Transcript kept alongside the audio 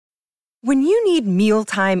When you need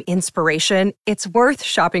mealtime inspiration, it's worth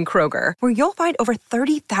shopping Kroger, where you'll find over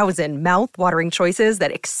 30,000 mouth-watering choices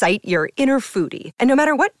that excite your inner foodie. And no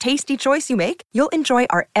matter what tasty choice you make, you'll enjoy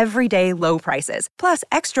our everyday low prices, plus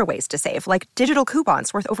extra ways to save, like digital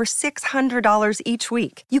coupons worth over $600 each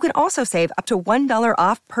week. You can also save up to $1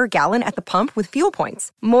 off per gallon at the pump with fuel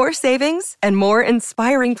points. More savings and more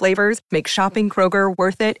inspiring flavors make shopping Kroger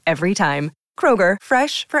worth it every time. Kroger,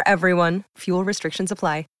 fresh for everyone. Fuel restrictions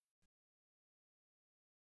apply.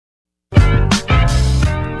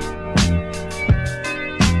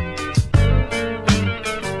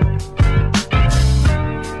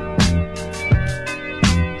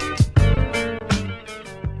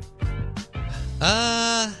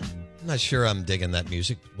 I'm not sure I'm digging that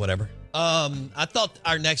music. Whatever. I thought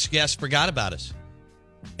our next guest forgot about us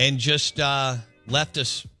and just left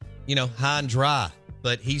us, high and dry.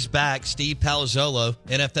 But he's back. Steve Palazzolo,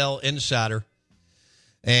 NFL insider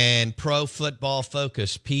and Pro Football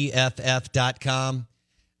Focus, PFF.com.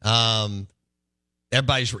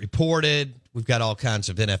 Everybody's reported. We've got all kinds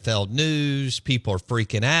of NFL news. People are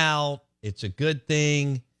freaking out. It's a good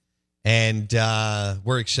thing. And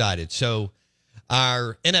we're excited. So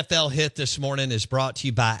our NFL hit this morning is brought to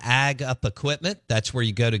you by Ag Up Equipment. That's where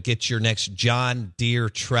you go to get your next John Deere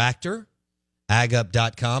tractor.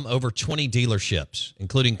 AgUp.com. Over 20 dealerships,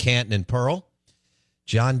 including Canton and Pearl.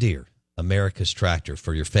 John Deere, America's tractor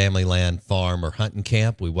for your family land, farm, or hunting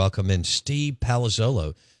camp. We welcome in Steve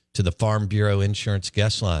Palazzolo to the Farm Bureau Insurance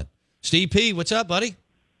Guest Line. Steve P., what's up, buddy?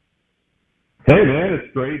 Hey, man,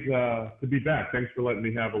 it's great to be back. Thanks for letting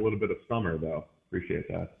me have a little bit of summer, though. Appreciate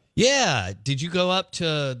that. Yeah. Did you go up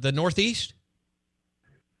to the Northeast?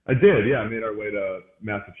 I did, yeah. I made our way to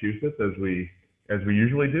Massachusetts as we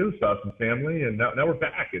usually do, saw some family, and now we're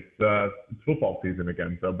back. It's football season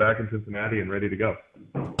again, so back in Cincinnati and ready to go.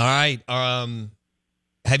 All right.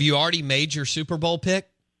 Have you already made your Super Bowl pick?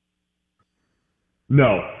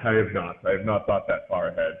 No, I have not. I have not thought that far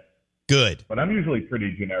ahead. Good. But I'm usually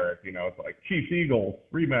pretty generic, It's like Chiefs-Eagles,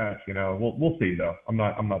 rematch, We'll see, though. I'm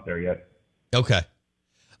not there yet. Okay.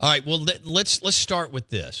 All right. Well, let's start with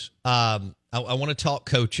this. I want to talk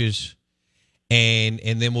coaches. And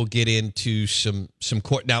then we'll get into some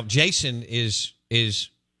court. Now, Jason is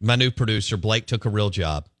my new producer. Blake took a real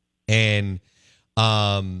job, and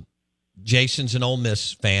Jason's an Ole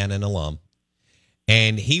Miss fan and alum,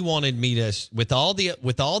 and he wanted me to, with all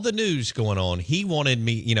the news going on, he wanted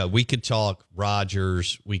me. We could talk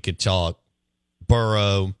Rodgers, we could talk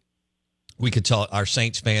Burrow, we could talk. Our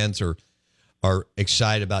Saints fans are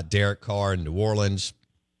excited about Derek Carr in New Orleans.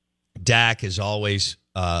 Dak is always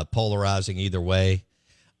polarizing either way,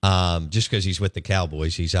 just because he's with the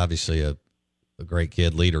Cowboys. He's obviously a great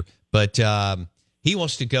kid leader. But he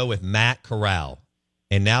wants to go with Matt Corral.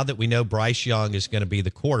 And now that we know Bryce Young is going to be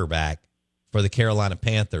the quarterback for the Carolina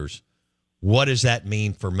Panthers, what does that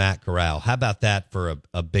mean for Matt Corral? How about that for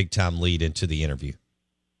a big-time lead into the interview?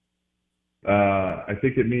 I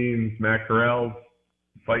think it means Matt Corral's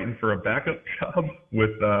fighting for a backup job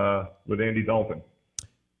with Andy Dalton.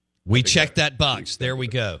 We checked that box. There we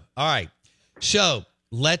go. All right. So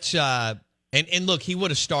let's and look, he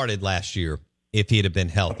would have started last year if he had been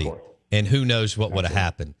healthy. And who knows what would have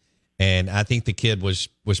happened. And I think the kid was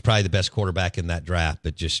probably the best quarterback in that draft,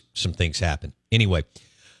 but just some things happened. Anyway.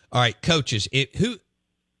 All right, coaches.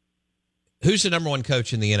 Who's the number one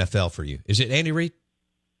coach in the NFL for you? Is it Andy Reid?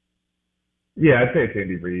 Yeah, I'd say it's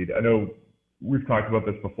Andy Reid. I know we've talked about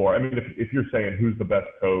this before. I mean, if you're saying who's the best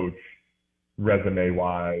coach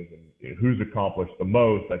resume-wise and who's accomplished the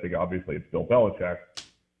most, I think obviously it's Bill Belichick,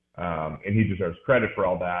 and he deserves credit for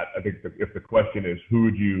all that. I think if the question is who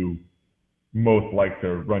would you most like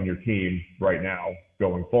to run your team right now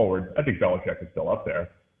going forward, I think Belichick is still up there,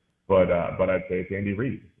 but I'd say it's Andy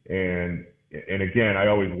Reid. And again, I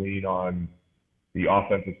always lean on the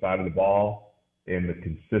offensive side of the ball and the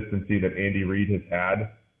consistency that Andy Reid has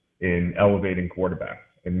had in elevating quarterbacks.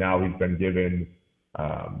 And now he's been given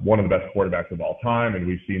one of the best quarterbacks of all time, and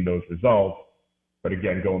we've seen those results. But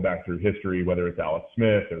again, going back through history, whether it's Alex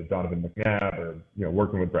Smith or Donovan McNabb or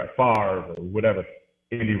working with Brett Favre or whatever,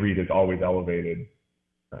 Andy Reid has always elevated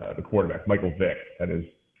the quarterback. Michael Vick had his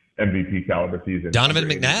MVP caliber season. Donovan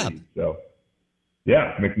McNabb. So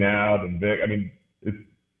yeah, McNabb and Vick. I mean, it's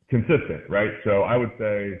consistent, right? So I would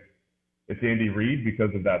say it's Andy Reid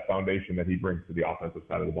because of that foundation that he brings to the offensive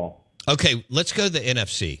side of the ball. Okay, let's go to the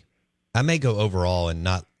NFC. I may go overall and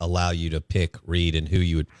not allow you to pick Reid and who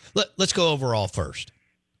you would. Let's go overall first.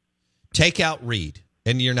 Take out Reid,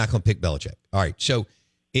 and you're not going to pick Belichick. All right, so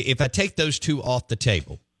if I take those two off the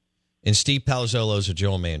table, and Steve Palazzolo is a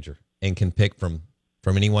general manager and can pick from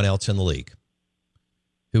anyone else in the league,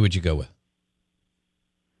 who would you go with?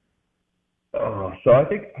 So I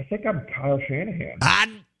think I'm Kyle Shanahan. I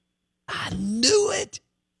knew it.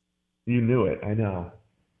 You knew it. I know.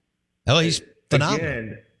 Oh, he's phenomenal.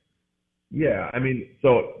 Again, yeah, I mean,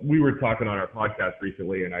 so we were talking on our podcast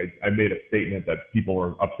recently, and I made a statement that people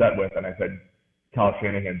were upset with, and I said Kyle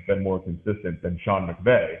Shanahan's been more consistent than Sean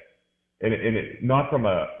McVay. And it not from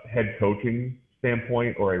a head coaching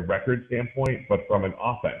standpoint or a record standpoint, but from an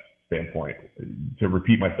offense standpoint. To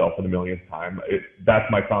repeat myself for the millionth time, that's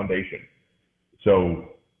my foundation. So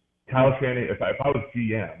Kyle Shanahan, if I was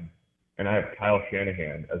GM and I have Kyle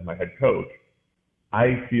Shanahan as my head coach,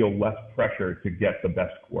 I feel less pressure to get the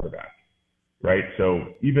best quarterback, right?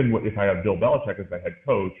 So even if I have Bill Belichick as my head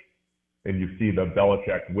coach, and you see the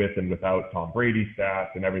Belichick with and without Tom Brady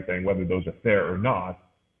stats and everything, whether those are fair or not,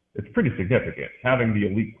 it's pretty significant. Having the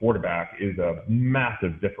elite quarterback is a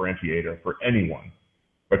massive differentiator for anyone.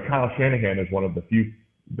 But Kyle Shanahan is one of the few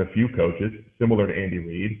coaches, similar to Andy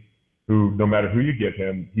Reid, who no matter who you give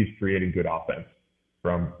him, he's creating good offense.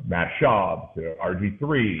 From Matt Schaub to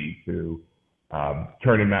RG3 to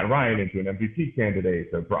turning Matt Ryan into an MVP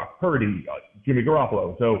candidate to Brock Purdy, Jimmy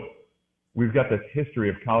Garoppolo. So we've got this history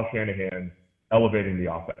of Kyle Shanahan elevating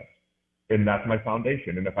the offense. And that's my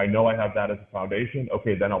foundation. And if I know I have that as a foundation,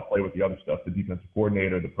 okay, then I'll play with the other stuff, the defensive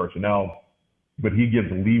coordinator, the personnel. But he gives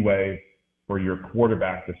leeway for your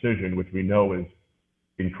quarterback decision, which we know is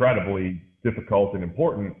incredibly difficult and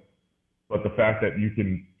important. But the fact that you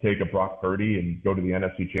can take a Brock Purdy and go to the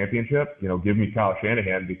NFC Championship, give me Kyle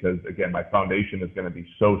Shanahan because, again, my foundation is going to be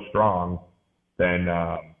so strong, then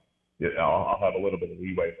I'll have a little bit of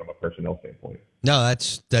leeway from a personnel standpoint. No,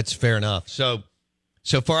 that's fair enough. So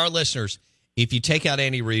for our listeners, if you take out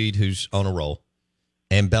Andy Reid, who's on a roll,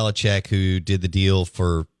 and Belichick, who did the deal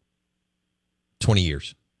for 20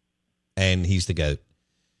 years, and he's the GOAT,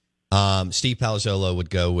 Steve Palazzolo would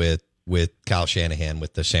go with Kyle Shanahan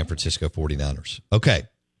with the San Francisco 49ers. Okay.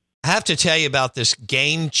 I have to tell you about this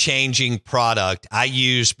game-changing product I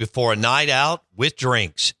use before a night out with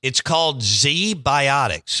drinks. It's called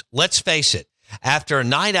Z-Biotics. Let's face it. After a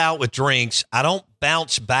night out with drinks, I don't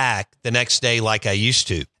bounce back the next day like I used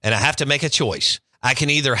to, and I have to make a choice. I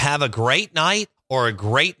can either have a great night or a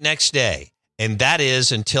great next day, and that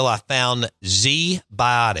is until I found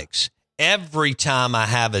Z-Biotics. Every time I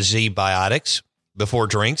have a Z-Biotics before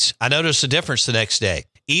drinks, I notice a difference the next day.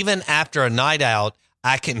 Even after a night out,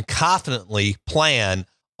 I can confidently plan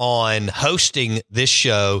on hosting this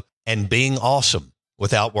show and being awesome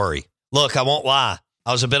without worry. Look, I won't lie.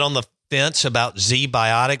 I was a bit on the fence about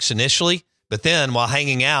Z-Biotics initially, but then while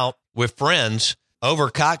hanging out with friends over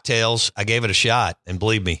cocktails, I gave it a shot. And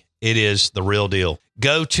believe me, it is the real deal.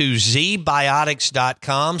 Go to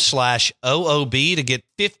zbiotics.com/OOB to get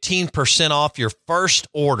 15% off your first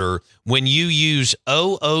order when you use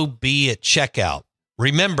OOB at checkout.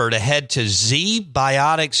 Remember to head to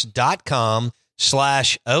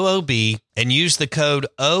zbiotics.com/OOB and use the code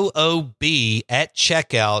OOB at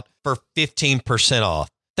checkout for 15% off.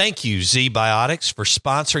 Thank you, Z-Biotics, for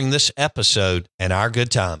sponsoring this episode and our good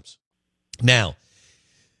times. Now,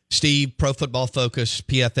 Steve, Pro Football Focus,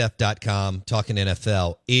 PFF.com, talking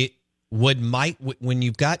NFL. It would when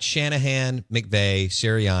you've got Shanahan, McVay,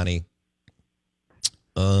 Sirianni,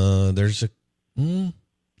 there's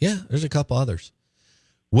a couple others.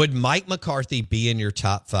 Would Mike McCarthy be in your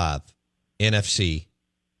top 5 NFC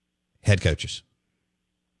head coaches?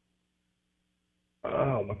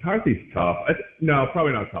 Oh, McCarthy's tough. No,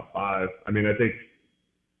 probably not top 5. I mean, I think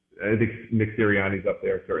Nick Sirianni's up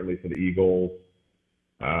there, certainly for the Eagles.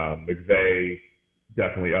 McVay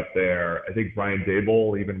definitely up there. I think Brian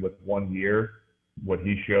Daboll, even with 1 year, what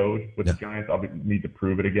he showed with the Giants, I'll need to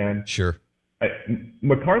prove it again. Sure.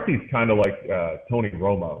 McCarthy's kind of like Tony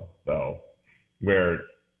Romo, though, where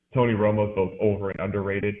Tony Romo's both over and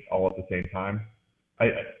underrated all at the same time.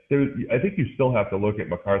 I think you still have to look at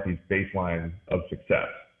McCarthy's baseline of success.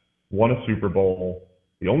 Won a Super Bowl,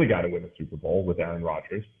 the only guy to win a Super Bowl with Aaron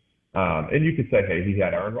Rodgers. And you could say, hey, he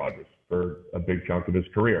had Aaron Rodgers for a big chunk of his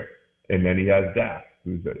career. And then he has Dak,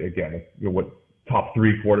 who's, again, top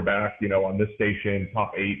 3 quarterback, on this station,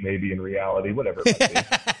 top 8 maybe in reality, whatever it might be.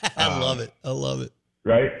 I love it.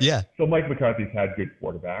 Right? Yeah. So Mike McCarthy's had good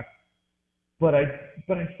quarterbacks. But I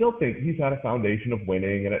still think he's had a foundation of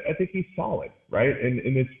winning, and I think he's solid, right? And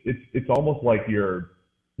it's almost like your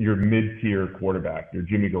mid-tier quarterback, your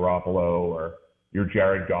Jimmy Garoppolo or your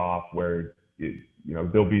Jared Goff, where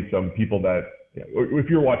there'll be some people that if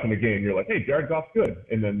you're watching the game, you're like, hey, Jared Goff's good,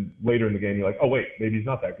 and then later in the game, you're like, oh wait, maybe he's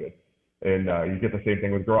not that good, and you get the same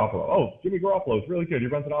thing with Garoppolo. Oh, Jimmy Garoppolo is really good. He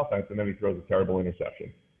runs an offense, and then he throws a terrible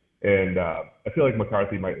interception. And I feel like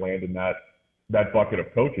McCarthy might land in that that bucket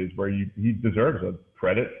of coaches where he deserves a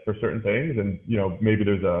credit for certain things, and maybe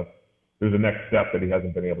there's a next step that he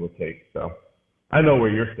hasn't been able to take. So I know where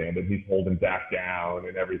you're standing. He's holding Dak down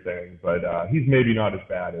and everything, but he's maybe not as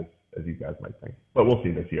bad as you guys might think. But we'll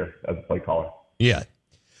see this year as a play caller. Yeah,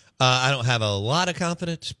 I don't have a lot of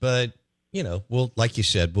confidence, but we'll, like you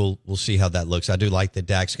said, we'll see how that looks. I do like that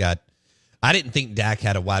Dak's got. I didn't think Dak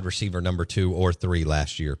had a wide receiver number 2 or 3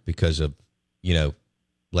 last year because of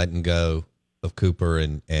letting go of Cooper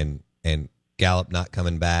and Gallup not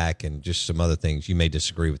coming back and just some other things. You may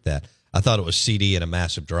disagree with that. I thought it was CD and a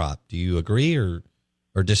massive drop. Do you agree or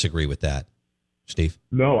disagree with that, Steve?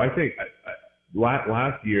 No, I think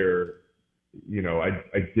last year,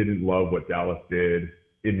 I didn't love what Dallas did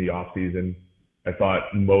in the offseason. I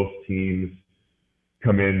thought most teams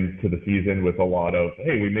come into the season with a lot of,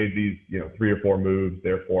 hey, we made these 3 or 4 moves,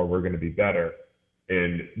 therefore we're going to be better.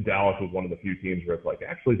 And Dallas was one of the few teams where it's like,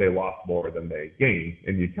 actually, they lost more than they gained.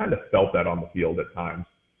 And you kind of felt that on the field at times,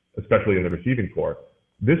 especially in the receiving corps.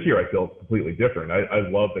 This year, I feel it's completely different. I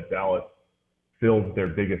love that Dallas filled their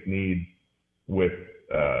biggest needs with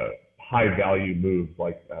high-value moves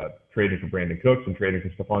like trading for Brandon Cooks and trading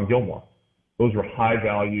for Stephon Gilmore. Those were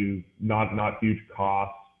high-value, not huge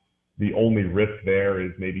costs. The only risk there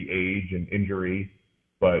is maybe age and injury.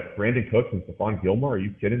 But Brandon Cooks and Stephon Gilmore, are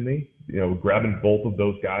you kidding me? Grabbing both of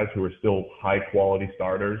those guys who are still high-quality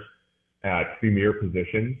starters at premier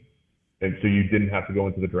positions. And so you didn't have to go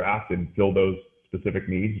into the draft and fill those specific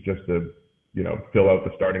needs just to, fill out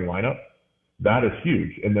the starting lineup. That is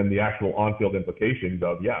huge. And then the actual on-field implications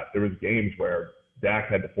of, there was games where Dak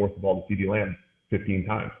had to force the ball to CeeDee Lamb 15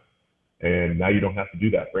 times. And now you don't have to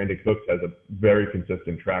do that. Brandon Cooks has a very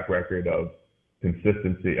consistent track record of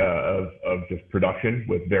consistency of just production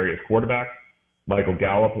with various quarterbacks. Michael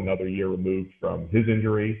Gallup, another year removed from his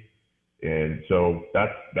injury. And so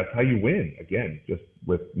that's how you win, again, just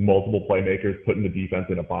with multiple playmakers putting the defense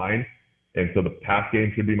in a bind. And so the pass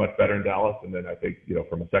game should be much better in Dallas. And then I think,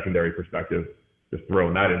 from a secondary perspective, just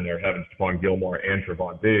throwing that in there, having Stephon Gilmore and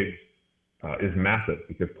Trevon Diggs is massive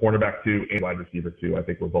because cornerback 2 and wide receiver 2, I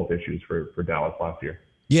think, were both issues for Dallas last year.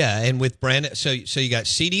 Yeah, and with Brandon, so you got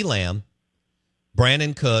CeeDee Lamb,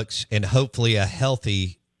 Brandon Cooks, and hopefully a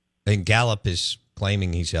healthy, and Gallup is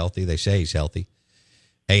claiming he's healthy. They say he's healthy.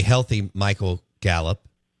 A healthy Michael Gallup.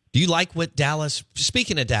 Do you like what Dallas,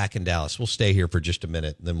 speaking of Dak and Dallas, we'll stay here for just a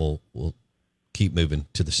minute, and then we'll keep moving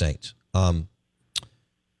to the Saints.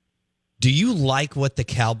 Do you like what the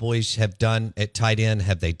Cowboys have done at tight end?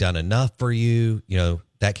 Have they done enough for you?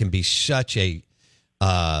 That can be such a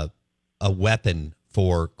weapon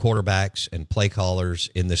for quarterbacks and play callers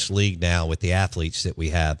in this league now with the athletes that we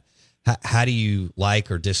have. How do you like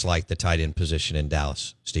or dislike the tight end position in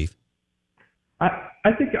Dallas, Steve?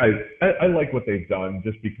 I think I like what they've done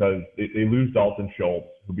just because they lose Dalton Schultz,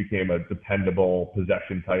 who became a dependable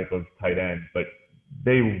possession type of tight end, but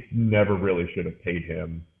they never really should have paid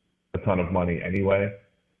him a ton of money anyway.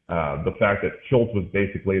 The fact that Schultz was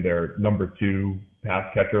basically their number 2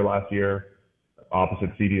 pass catcher last year,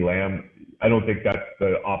 opposite CeeDee Lamb, I don't think that's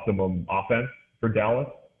the optimum offense for Dallas.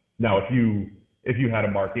 Now, if you had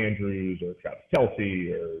a Mark Andrews or Travis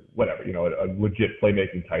Kelce or whatever, a legit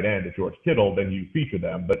playmaking tight end, a George Kittle, then you feature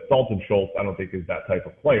them. But Dalton Schultz, I don't think is that type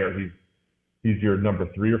of player. He's your number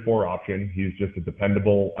 3 or 4 option. He's just a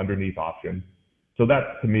dependable underneath option. So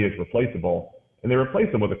that to me is replaceable. And they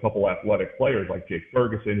replaced him with a couple athletic players like Jake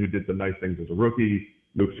Ferguson, who did some nice things as a rookie,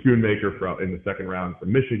 Luke Schoonmaker in the second round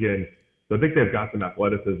from Michigan. So I think they've got some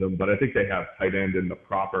athleticism, but I think they have tight end in the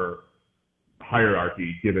proper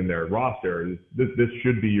hierarchy given their roster. This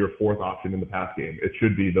should be your 4th option in the pass game. It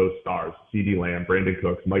should be those stars, CeeDee Lamb, Brandon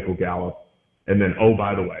Cooks, Michael Gallup. And then, oh,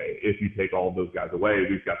 by the way, if you take all of those guys away,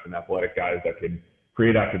 we've got some athletic guys that can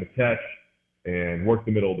create after the catch and work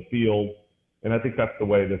the middle of the field. And I think that's the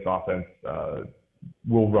way this offense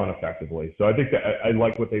will run effectively. So I think that I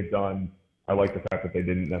like what they've done. I like the fact that they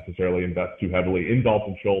didn't necessarily invest too heavily in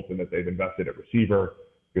Dalton Schultz and that they've invested at receiver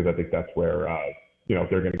because I think that's where,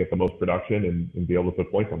 they're going to get the most production and be able to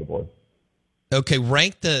put points on the board. Okay,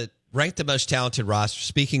 rank the most talented roster.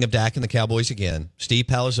 Speaking of Dak and the Cowboys again, Steve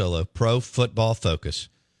Palazzolo, Pro Football Focus.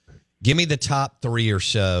 Give me the top 3 or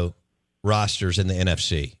so rosters in the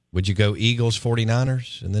NFC. Would you go Eagles,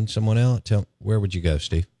 49ers, and then someone else? Where would you go,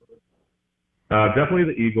 Steve? Definitely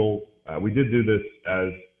the Eagles. We did do this as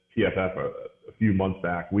PFF a few months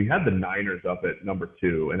back. We had the Niners up at number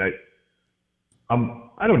 2, and I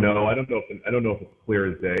don't know. I don't know if it's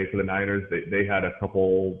clear as day for the Niners. They had a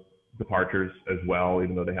couple departures as well,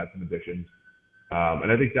 even though they had some additions.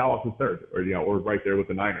 And I think Dallas is 3rd, or right there with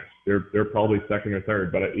the Niners. They're probably 2nd or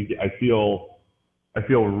 3rd, but I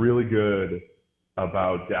feel really good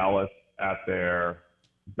about Dallas at their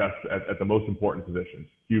best, at the most important positions: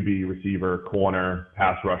 QB, receiver, corner,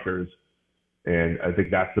 pass rushers. And I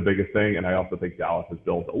think that's the biggest thing. And I also think Dallas has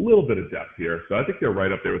built a little bit of depth here. So I think they're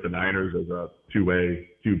right up there with the Niners as a 2A,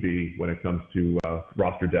 2B when it comes to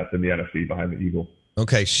roster depth in the NFC behind the Eagles.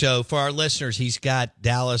 Okay, so for our listeners, he's got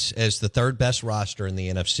Dallas as the third best roster in the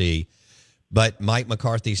NFC, but Mike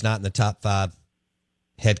McCarthy's not in the top 5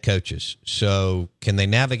 head coaches. So can they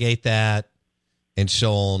navigate that and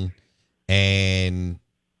so on? And,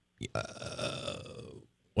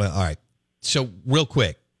 well, all right. So real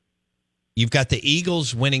quick, you've got the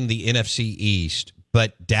Eagles winning the NFC East,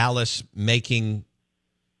 but Dallas making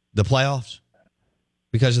the playoffs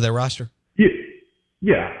because of their roster?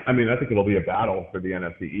 Yeah. I mean, I think it'll be a battle for the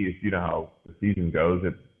NFC East. You know how the season goes.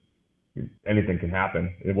 Anything can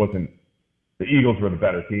happen. It wasn't – the Eagles were the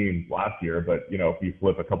better team last year, but, you know, if you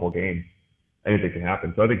flip a couple of games, anything can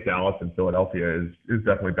happen. So I think Dallas and Philadelphia is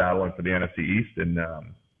definitely battling for the NFC East, and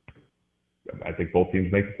I think both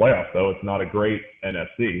teams make the playoffs, though. It's not a great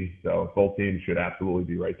NFC, so both teams should absolutely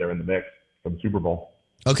be right there in the mix for the Super Bowl.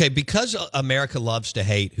 Okay, because America loves to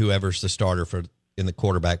hate whoever's the starter in the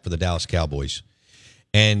quarterback for the Dallas Cowboys,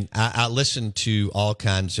 and I listen to all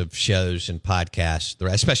kinds of shows and podcasts,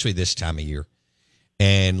 especially this time of year.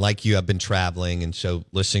 And like you, I've been traveling, and so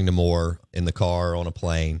listening to more in the car, on a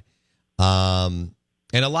plane. And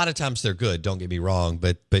a lot of times they're good, don't get me wrong,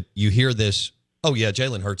 but you hear this, oh, yeah,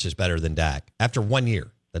 Jalen Hurts is better than Dak. After 1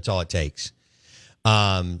 year, that's all it takes.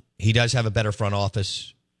 He does have a better front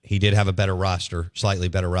office. He did have a better roster, slightly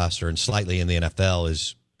better roster, and slightly in the NFL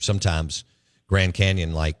is sometimes Grand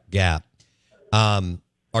Canyon-like gap.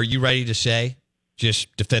 Are you ready to say,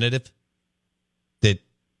 just definitive, that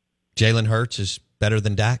Jalen Hurts is better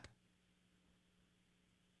than Dak?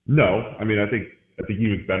 No. I mean, I think he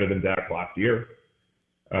was better than Dak last year.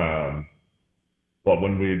 But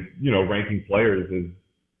when ranking players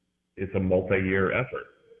it's a multi-year effort.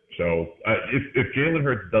 So if Jalen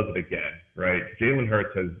Hurts does it again, right? Jalen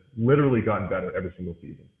Hurts has literally gotten better every single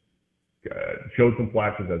season. Showed some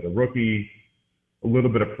flashes as a rookie, a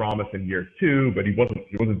little bit of promise in year 2, but he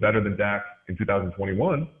wasn't better than Dak in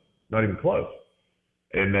 2021, not even close.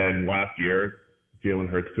 And then last year, Jalen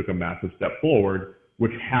Hurts took a massive step forward,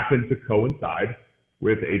 which happened to coincide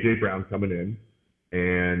with A.J. Brown coming in.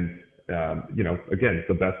 And, again, it's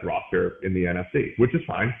the best roster in the NFC, which is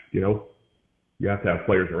fine. You have to have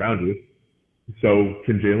players around you. So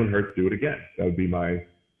can Jalen Hurts do it again? That would be my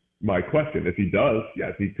question. If he does,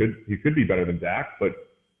 yes, he could be better than Dak, but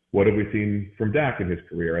what have we seen from Dak in his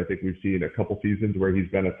career? I think we've seen a couple seasons where he's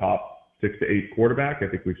been a top 6 to 8 quarterback. I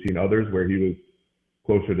think we've seen others where he was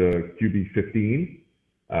closer to QB 15.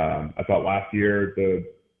 I thought last year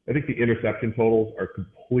I think the interception totals are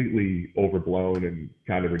completely overblown and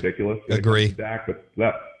kind of ridiculous. Agree. Dak, but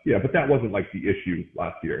that wasn't like the issue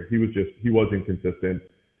last year. He was inconsistent.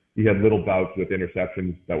 He had little bouts with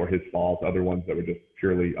interceptions that were his fault, other ones that were just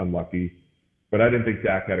purely unlucky. But I didn't think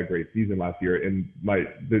Dak had a great season last year. And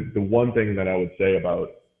the one thing that I would say about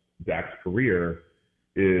Dak's career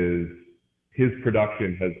is his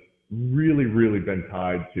production has really, really been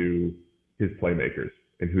tied to his playmakers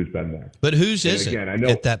and who's been there. But whose isn't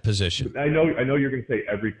at that position? I know you're going to say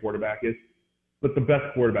every quarterback is, but the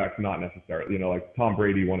best quarterback's not necessarily. Like Tom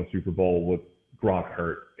Brady won a Super Bowl with Gronk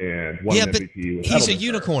hurt and won an MVP with he's Edelman a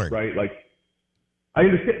unicorn, hurt, right? Like, I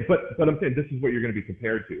understand, but I'm saying this is what you're going to be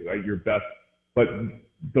compared to, right? Your best, but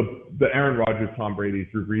the Aaron Rodgers, Tom Brady,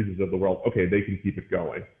 Drew Brees of the world, okay, they can keep it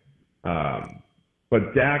going.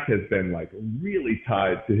 But Dak has been like really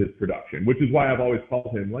tied to his production, which is why I've always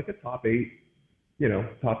called him like a top 8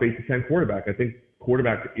 to 10 quarterback. I think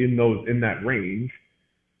quarterbacks in that range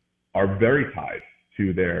are very tied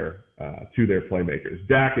to their playmakers.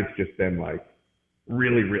 Dak has just been like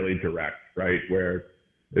really, really direct, right? Where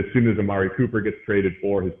as soon as Amari Cooper gets traded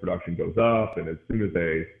for, his production goes up, and as soon as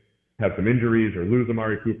they have some injuries or lose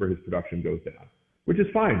Amari Cooper, his production goes down, which is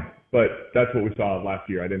fine. But that's what we saw last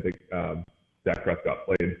year. I didn't think Dak Prescott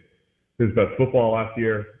played his best football last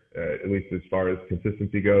year, at least as far as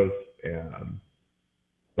consistency goes.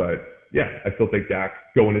 But yeah, I still think Dak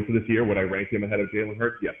going into this year, would I rank him ahead of Jalen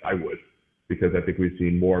Hurts? Yes, I would, because I think we've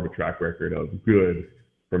seen more of a track record of good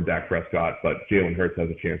from Dak Prescott, but Jalen Hurts has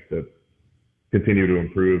a chance to continue to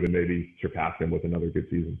improve and maybe surpass him with another good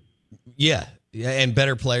season. Yeah, and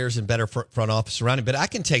better players and better front office around him. But I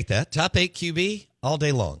can take that. Top 8 QB all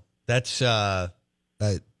day long. That's I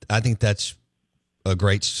think that's a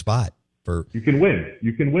great spot for. You can win.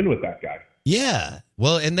 You can win with that guy. Yeah.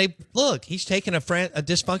 Well, and he's taken a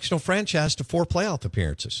dysfunctional franchise to 4 playoff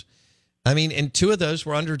appearances. I mean, and 2 of those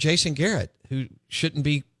were under Jason Garrett, who shouldn't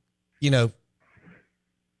be,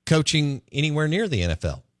 coaching anywhere near the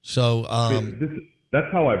NFL. So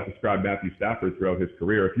that's how I've described Matthew Stafford throughout his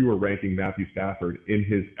career. If you were ranking Matthew Stafford in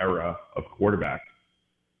his era of quarterbacks,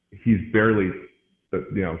 he's barely,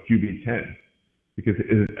 QB 10, because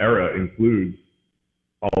his era includes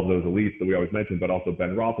all of those elites that we always mention, but also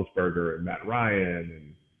Ben Roethlisberger and Matt Ryan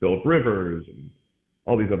and Phillip Rivers and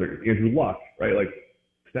all these other, Andrew Luck, right? Like,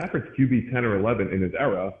 Stafford's QB 10 or 11 in his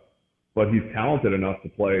era, but he's talented enough to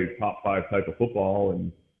play top 5 type of football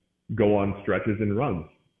and go on stretches and runs.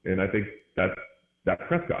 And I think that's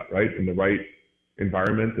Prescott, right? In the right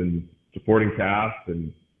environment and supporting cast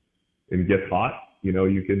and gets hot,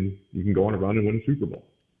 you can go on a run and win a Super Bowl.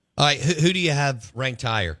 All right, who do you have ranked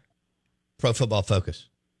higher? Pro Football Focus.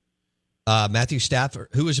 Matthew Stafford.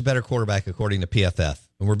 Who is a better quarterback according to PFF?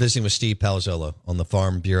 And we're visiting with Steve Palazzolo on the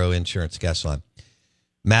Farm Bureau Insurance guest line.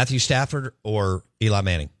 Matthew Stafford or Eli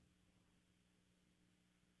Manning?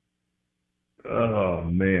 Oh,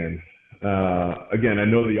 man. Again, I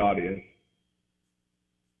know the audience,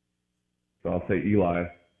 so I'll say Eli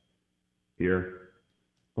here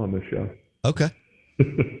on the show. Okay.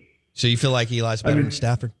 So you feel like Eli's better than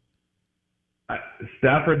Stafford?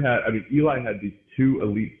 Eli had these 2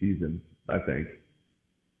 elite seasons, I think.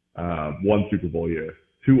 1 Super Bowl year.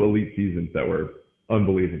 2 elite seasons that were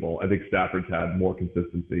unbelievable. I think Stafford's had more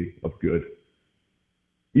consistency of good.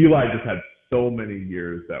 Eli just had so many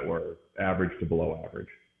years that were average to below average.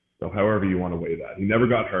 So however you want to weigh that. He never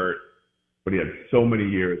got hurt, but he had so many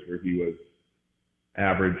years where he was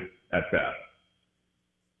average at best.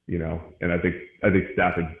 And I think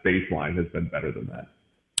Stafford's baseline has been better than that.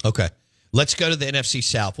 Okay. Let's go to the NFC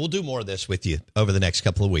South. We'll do more of this with you over the next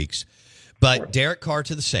couple of weeks. But sure. Derek Carr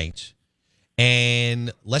to the Saints.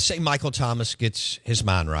 And let's say Michael Thomas gets his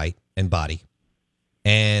mind right and body.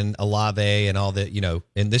 And Olave and all that,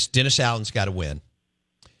 and this Dennis Allen's got to win.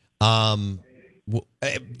 The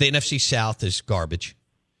NFC South is garbage.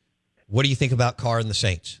 What do you think about Carr and the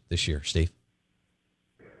Saints this year, Steve?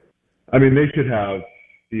 I mean, they should have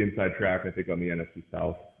the inside track, I think, on the NFC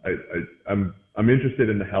South. I'm interested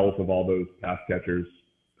in the health of all those pass catchers.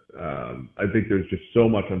 I think there's just so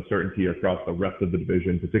much uncertainty across the rest of the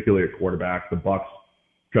division, particularly at quarterback. The Bucs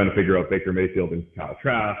trying to figure out Baker Mayfield and Kyle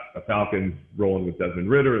Trask. The Falcons rolling with Desmond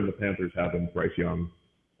Ridder, and the Panthers having Bryce Young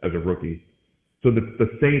as a rookie. So the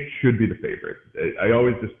Saints should be the favorite. I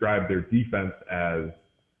always describe their defense as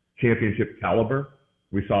championship caliber.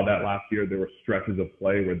 We saw that last year. There were stretches of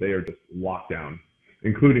play where they are just locked down,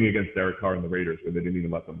 including against Derek Carr and the Raiders, where they didn't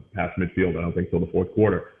even let them pass midfield, I don't think, till the fourth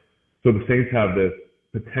quarter. So the Saints have this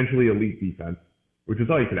potentially elite defense, which is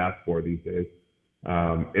all you can ask for these days.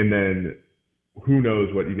 And then who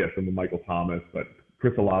knows what you get from the Michael Thomas, but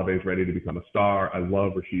Chris Olave is ready to become a star. I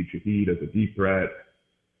love Rashid Shaheed as a deep threat.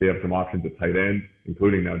 They have some options at tight end,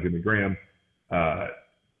 including now Jimmy Graham. I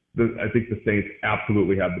think the Saints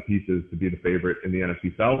absolutely have the pieces to be the favorite in the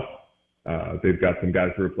NFC South. They've got some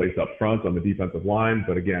guys to replace up front on the defensive line.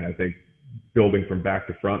 But again, I think building from back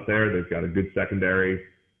to front there, they've got a good secondary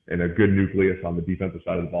and a good nucleus on the defensive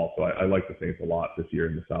side of the ball. So I like the Saints a lot this year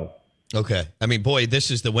in the South. Okay. I mean, boy, this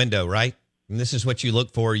is the window, right? And this is what you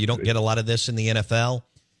look for. You don't get a lot of this in the NFL.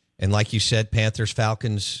 And like you said, Panthers,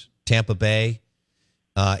 Falcons, Tampa Bay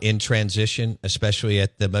in transition, especially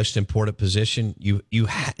at the most important position.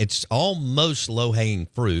 It's almost low-hanging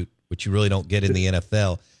fruit, which you really don't get in the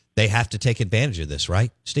NFL. They have to take advantage of this,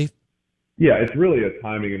 right, Steve? Yeah, it's really a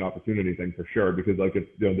timing and opportunity thing for sure, because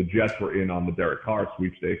if the Jets were in on the Derek Carr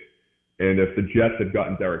sweepstakes, and if the Jets had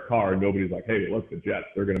gotten Derek Carr, nobody's like, hey, look, the Jets,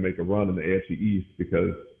 they're going to make a run in the AFC East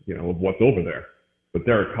because, of what's over there. But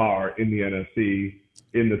Derek Carr in the NFC,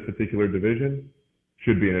 in this particular division,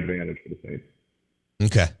 should be an advantage for the Saints.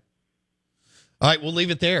 Okay. All right, we'll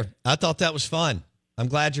leave it there. I thought that was fun. I'm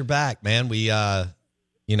glad you're back, man. We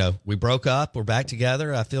broke up. We're back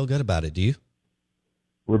together. I feel good about it. Do you?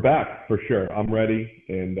 We're back for sure. I'm ready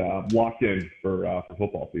and locked in for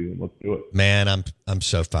football season. Let's do it, man. I'm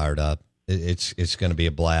so fired up. It's going to be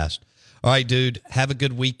a blast. All right, dude. Have a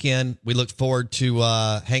good weekend. We look forward to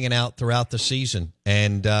hanging out throughout the season,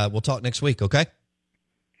 and we'll talk next week. Okay.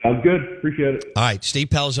 Sounds good. Appreciate it. All right, Steve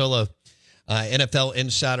Palazzolo, NFL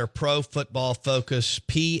Insider, Pro Football Focus,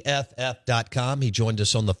 PFF.com. He joined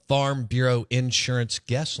us on the Farm Bureau Insurance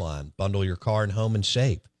guest line. Bundle your car and home and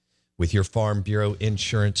save with your Farm Bureau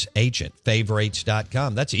Insurance agent.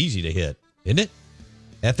 Favorites.com. That's easy to hit, isn't it?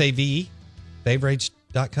 FAVE,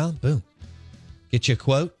 favorites.com. Boom. Get you a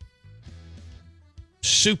quote.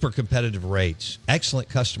 Super competitive rates. Excellent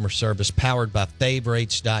customer service powered by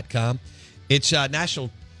favorites.com. It's National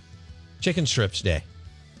Chicken Strips Day.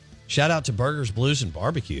 Shout out to Burgers, Blues, and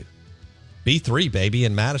Barbecue. B3, baby,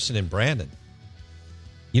 in Madison and Brandon.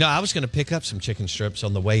 I was going to pick up some chicken strips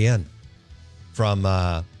on the way in from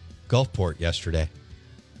Gulfport yesterday.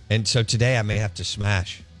 And so today I may have to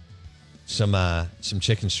smash some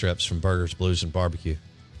chicken strips from Burgers, Blues, and Barbecue.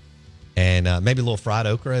 And maybe a little fried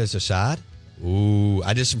okra as a side. Ooh,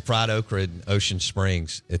 I did some fried okra in Ocean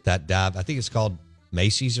Springs at that dive. I think it's called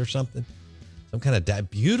Macy's or something. Some kind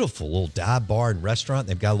of beautiful little dive bar and restaurant.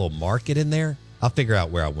 They've got a little market in there. I'll figure out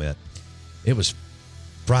where I went. It was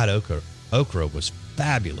fried okra. Okra was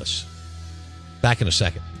fabulous. Back in a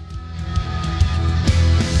second.